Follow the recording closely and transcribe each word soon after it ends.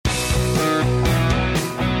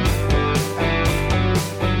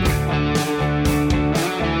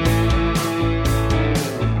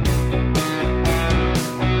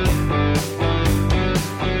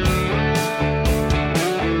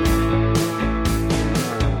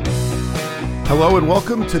Hello and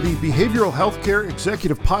welcome to the Behavioral Healthcare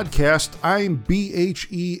Executive Podcast. I'm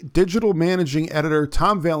BHE Digital Managing Editor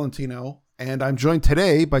Tom Valentino, and I'm joined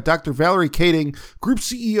today by Dr. Valerie Kading, Group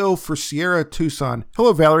CEO for Sierra Tucson.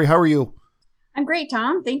 Hello, Valerie. How are you? I'm great,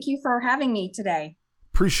 Tom. Thank you for having me today.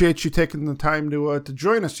 Appreciate you taking the time to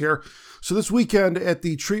join us here. So this weekend at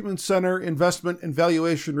the Treatment Center Investment and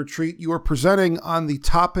Valuation Retreat, you are presenting on the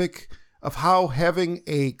topic of how having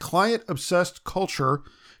a client-obsessed culture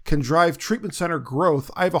can drive treatment center growth.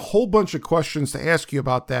 I have a whole bunch of questions to ask you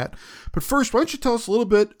about that. But first, why don't you tell us a little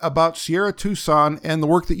bit about Sierra Tucson and the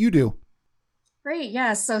work that you do? Great.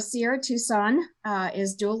 Yes. So Sierra Tucson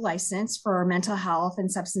is dual licensed for mental health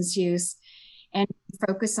and substance use and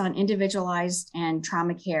focus on individualized and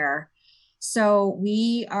trauma care. So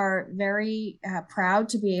we are very proud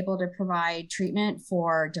to be able to provide treatment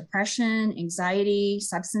for depression, anxiety,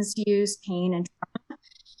 substance use, pain, and trauma.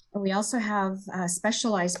 We also have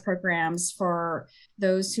specialized programs for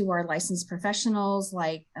those who are licensed professionals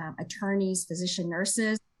like attorneys, physician,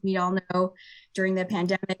 nurses. We all know during the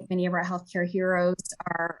pandemic, many of our healthcare heroes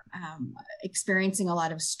are experiencing a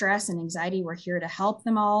lot of stress and anxiety. We're here to help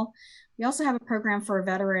them all. We also have a program for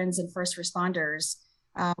veterans and first responders.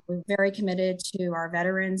 We're very committed to our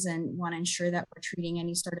veterans and want to ensure that we're treating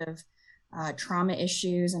any sort of trauma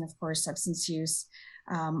issues and, of course, substance use.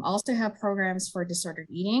 Also have programs for disordered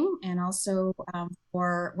eating and also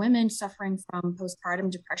for women suffering from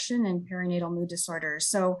postpartum depression and perinatal mood disorders.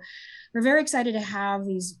 So we're very excited to have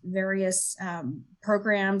these various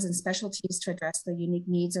programs and specialties to address the unique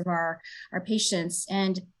needs of our patients.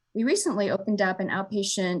 And we recently opened up an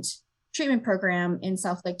outpatient treatment program in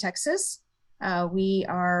Southlake, Texas. We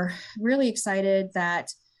are really excited that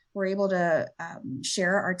we're able to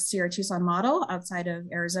share our Sierra Tucson model outside of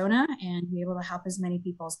Arizona and be able to help as many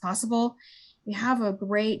people as possible. We have a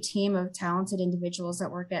great team of talented individuals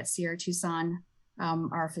that work at Sierra Tucson,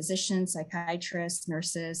 our physicians, psychiatrists,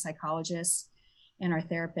 nurses, psychologists, and our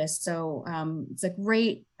therapists. So it's a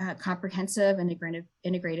great, comprehensive and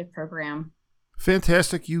integrative program.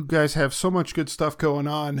 Fantastic. You guys have so much good stuff going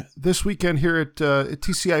on. This weekend here at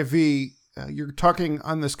TCIV, you're talking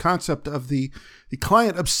on this concept of the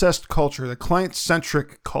client-obsessed culture, the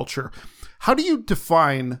client-centric culture. How do you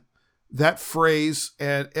define that phrase,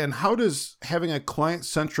 and how does having a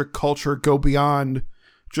client-centric culture go beyond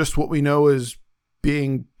just what we know as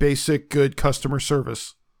being basic, good customer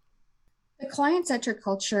service? The client-centric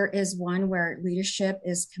culture is one where leadership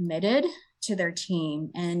is committed to their team,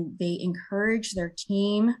 and they encourage their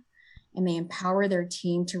team and they empower their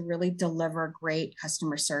team to really deliver great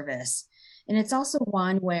customer service. And it's also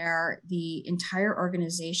one where the entire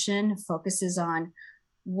organization focuses on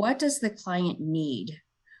what does the client need?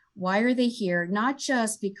 Why are they here? Not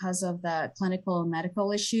just because of the clinical and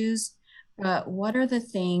medical issues, but what are the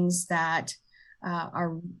things that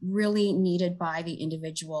are really needed by the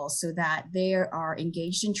individual so that they are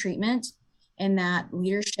engaged in treatment and that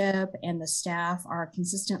leadership and the staff are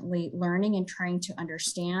consistently learning and trying to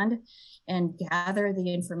understand and gather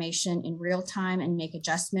the information in real time and make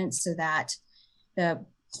adjustments so that the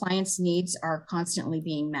client's needs are constantly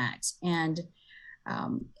being met. And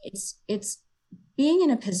it's being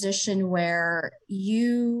in a position where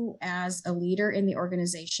you, as a leader in the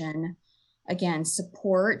organization, again,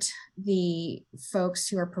 support the folks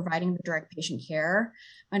who are providing the direct patient care,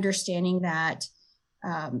 understanding that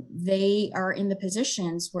they are in the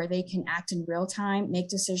positions where they can act in real time, make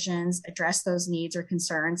decisions, address those needs or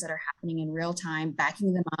concerns that are happening in real time,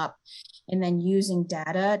 backing them up, and then using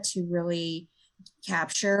data to really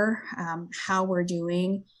capture how we're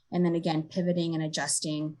doing, and then again, pivoting and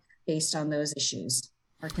adjusting based on those issues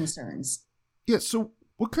or concerns. Yeah. So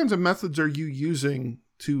what kinds of methods are you using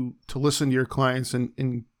to listen to your clients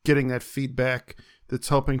and getting that feedback that's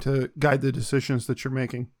helping to guide the decisions that you're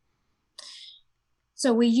making?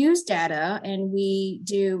 So we use data and we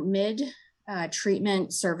do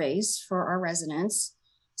mid-treatment surveys for our residents.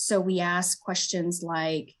 So we ask questions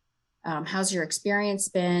like, how's your experience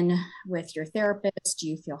been with your therapist? Do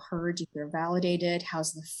you feel heard? Do you feel validated?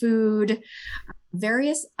 How's the food?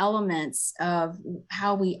 Various elements of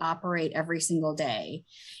how we operate every single day.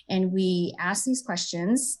 And we ask these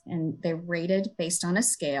questions and they're rated based on a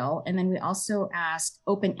scale. And then we also ask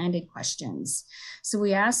open-ended questions. So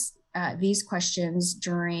we ask these questions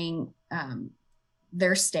during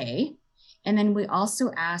their stay. And then we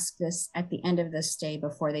also ask this at the end of the stay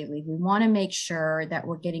before they leave. We want to make sure that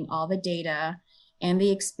we're getting all the data and the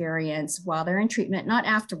experience while they're in treatment, not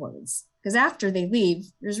afterwards. Because after they leave,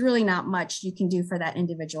 there's really not much you can do for that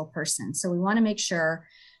individual person. So we want to make sure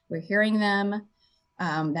we're hearing them,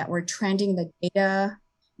 that we're trending the data,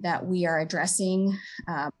 that we are addressing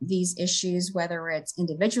these issues, whether it's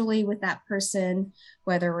individually with that person,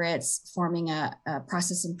 whether it's forming a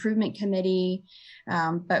process improvement committee,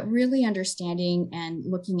 but really understanding and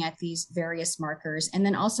looking at these various markers and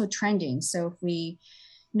then also trending. So if we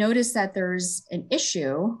notice that there's an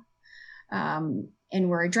issue and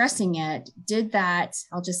we're addressing it,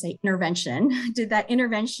 I'll just say did that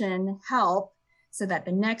intervention help so that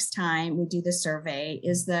the next time we do the survey,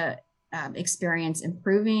 is the experience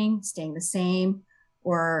improving, staying the same,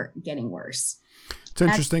 or getting worse? It's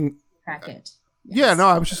interesting. Track it. Yes. Yeah, no,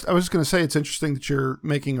 I was just going to say it's interesting that you're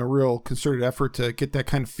making a real concerted effort to get that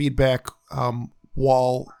kind of feedback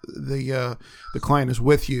while the client is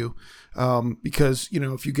with you, because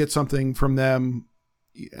if you get something from them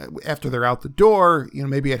after they're out the door,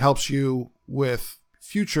 maybe it helps you with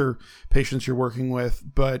future patients you're working with,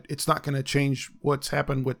 but it's not going to change what's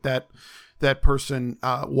happened with that person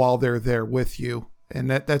while they're there with you. And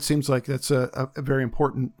that seems like that's a very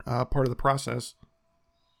important part of the process.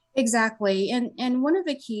 Exactly. And one of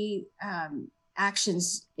the key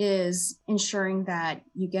actions is ensuring that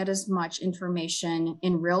you get as much information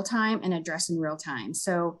in real time and address in real time.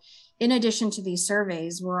 So in addition to these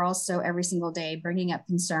surveys, we're also every single day bringing up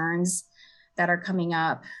concerns that are coming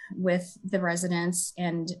up with the residents,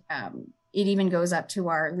 and it even goes up to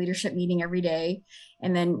our leadership meeting every day.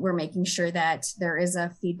 And then we're making sure that there is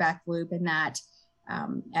a feedback loop and that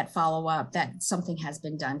at follow-up that something has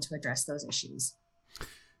been done to address those issues.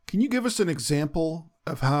 Can you give us an example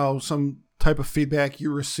of how some type of feedback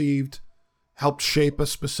you received helped shape a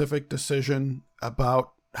specific decision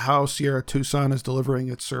about how Sierra Tucson is delivering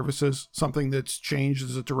its services? Something that's changed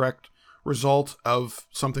as a direct result of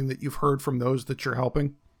something that you've heard from those that you're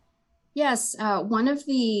helping? Yes. One of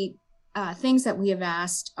the things that we have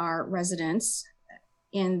asked our residents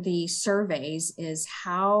in the surveys is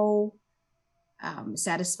how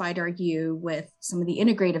satisfied are you with some of the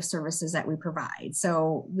integrative services that we provide?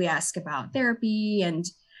 So we ask about therapy and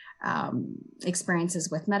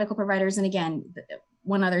experiences with medical providers. And again,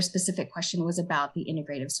 one other specific question was about the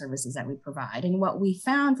integrative services that we provide. And what we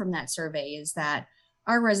found from that survey is that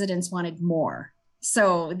our residents wanted more.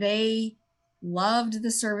 So they loved the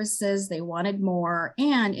services, they wanted more.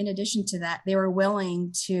 And in addition to that, they were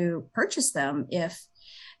willing to purchase them if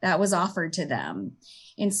that was offered to them.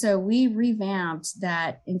 And so we revamped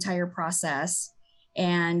that entire process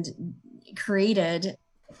and created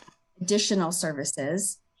additional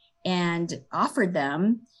services and offered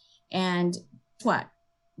them. And what?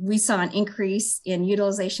 We saw an increase in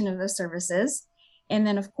utilization of those services. And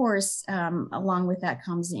then, of course, along with that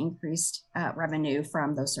comes the increased revenue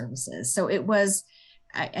from those services. So it was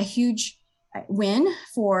a huge win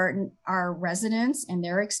for our residents and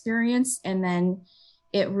their experience. And then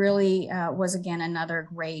it really was, again, another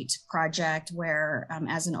great project where,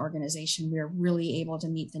 as an organization, we were really able to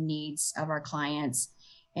meet the needs of our clients.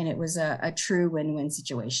 And it was a true win-win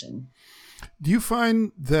situation. Do you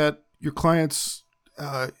find that your clients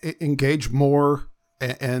engage more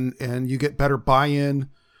and you get better buy-in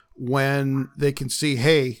when they can see,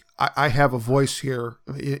 hey, I have a voice here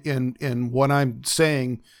in what I'm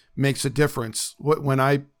saying makes a difference? When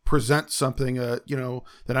I present something, that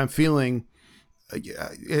I'm feeling,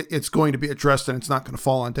 it's going to be addressed and it's not going to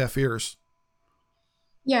fall on deaf ears.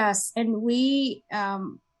 Yes. And we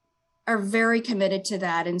are very committed to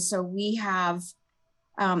that. And so we have,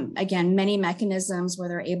 again, many mechanisms where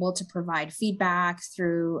they're able to provide feedback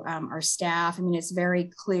through our staff. I mean, it's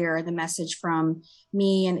very clear, the message from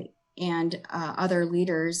me and other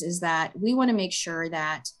leaders is that we want to make sure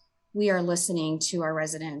that we are listening to our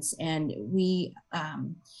residents, and we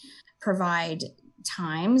provide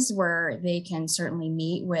times where they can certainly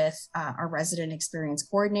meet with our resident experience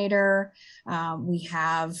coordinator. We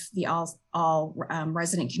have the all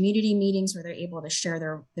resident community meetings where they're able to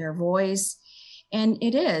share their voice. And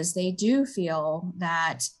they do feel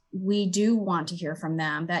that we do want to hear from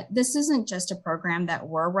them, that this isn't just a program that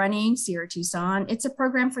we're running, Sierra Tucson. It's a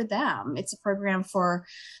program for them. It's a program for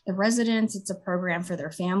the residents. It's a program for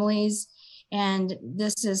their families. And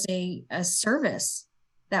this is a service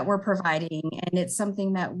that we're providing. And it's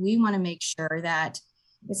something that we want to make sure that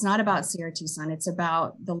it's not about Sierra Tucson. It's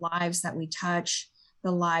about the lives that we touch,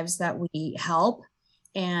 the lives that we help.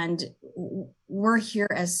 And we're here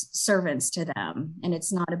as servants to them. And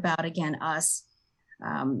it's not about, again, us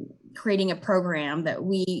creating a program that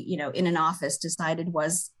we, in an office decided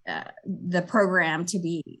was the program to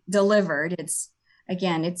be delivered. It's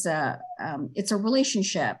a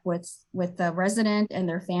relationship with the resident and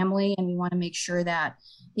their family. And we want to make sure that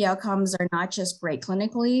the outcomes are not just great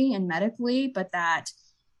clinically and medically, but that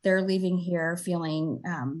they're leaving here feeling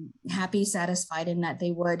happy, satisfied, and that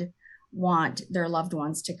they would want their loved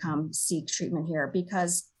ones to come seek treatment here.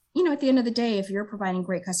 Because, at the end of the day, if you're providing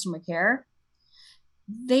great customer care,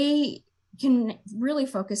 they can really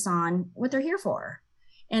focus on what they're here for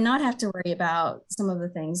and not have to worry about some of the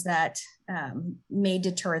things that may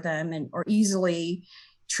deter them or easily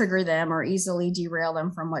trigger them or easily derail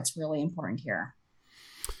them from what's really important here.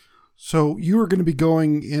 So you are going to be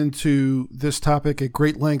going into this topic at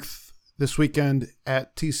great length this weekend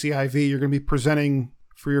at TCIV. You're going to be presenting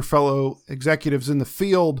for your fellow executives in the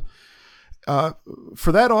field.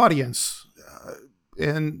 For that audience,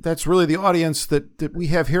 and that's really the audience that we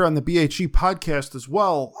have here on the BHE podcast as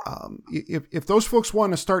well. If those folks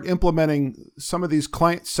want to start implementing some of these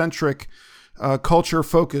client-centric,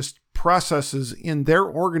 culture-focused processes in their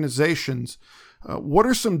organizations, what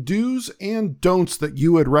are some do's and don'ts that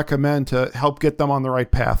you would recommend to help get them on the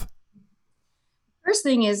right path? First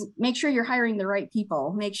thing is make sure you're hiring the right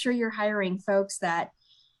people. Make sure you're hiring folks that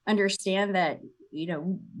understand that,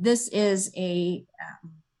 this is an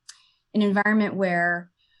environment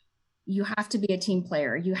where you have to be a team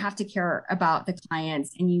player. You have to care about the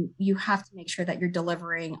clients, and you have to make sure that you're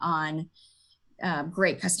delivering on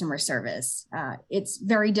great customer service. It's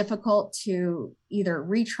very difficult to either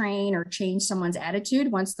retrain or change someone's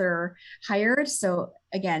attitude once they're hired. So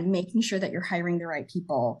again, making sure that you're hiring the right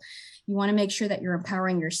people. You want to make sure that you're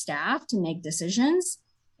empowering your staff to make decisions,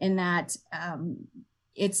 and that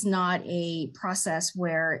it's not a process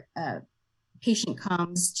where a patient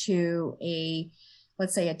comes to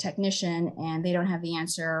let's say a technician, and they don't have the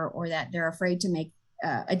answer, or that they're afraid to make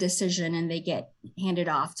a decision and they get handed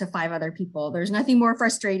off to 5 other people. There's nothing more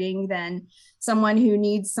frustrating than someone who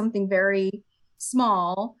needs something very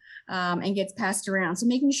small and gets passed around. So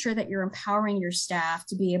making sure that you're empowering your staff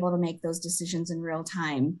to be able to make those decisions in real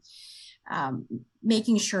time.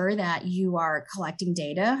 Making sure that you are collecting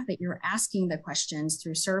data, that you're asking the questions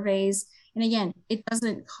through surveys. And again, it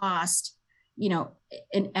doesn't cost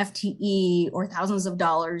an FTE or thousands of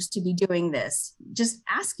dollars to be doing this. Just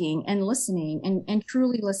asking and listening and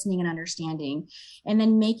truly listening and understanding, and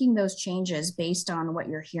then making those changes based on what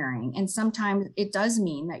you're hearing. And sometimes it does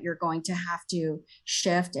mean that you're going to have to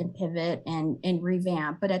shift and pivot and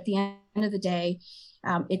revamp. But at the end of the day,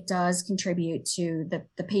 it does contribute to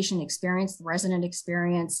the patient experience, the resident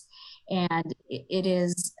experience. And it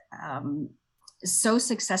is so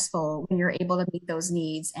successful when you're able to meet those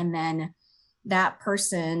needs, and then that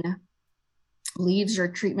person leaves your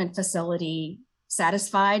treatment facility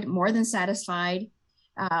satisfied, more than satisfied,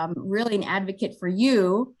 really an advocate for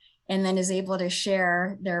you, and then is able to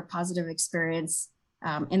share their positive experience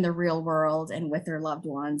in the real world and with their loved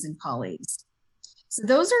ones and colleagues. So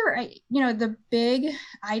those are, the big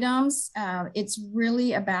items. It's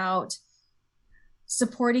really about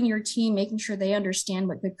supporting your team, making sure they understand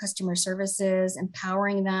what good customer service is,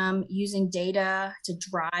 empowering them, using data to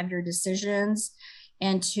drive your decisions,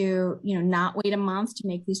 and to not wait a month to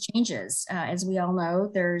make these changes. As we all know,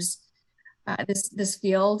 there's this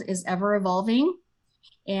field is ever evolving,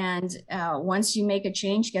 and once you make a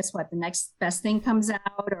change, guess what? The next best thing comes out,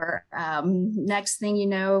 or next thing you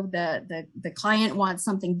know, the client wants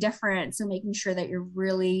something different. So making sure that you're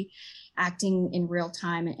really acting in real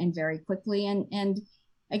time and very quickly, and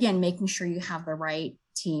again, making sure you have the right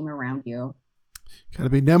team around you. Got to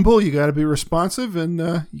be nimble, you got to be responsive, and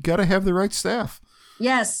you got to have the right staff.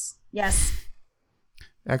 Yes.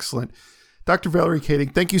 Excellent. Dr. Valerie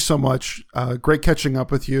Kading, thank you so much. Great catching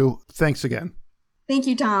up with you. Thanks again. Thank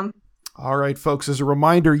you, Tom. All right, folks, as a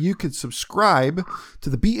reminder, you can subscribe to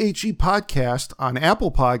the BHE podcast on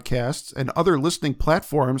Apple Podcasts and other listening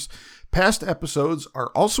platforms. Past episodes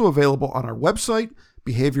are also available on our website,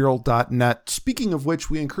 behavioral.net. Speaking of which,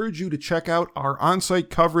 we encourage you to check out our on-site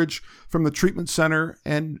coverage from the treatment center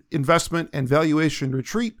and investment and valuation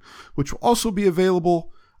retreat, which will also be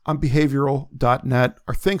available on behavioral.net.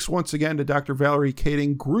 Our thanks once again to Dr. Valerie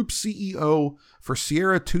Kading, Group CEO for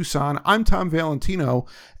Sierra Tucson. I'm Tom Valentino,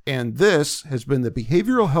 and this has been the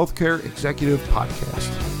Behavioral Healthcare Executive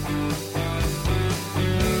Podcast.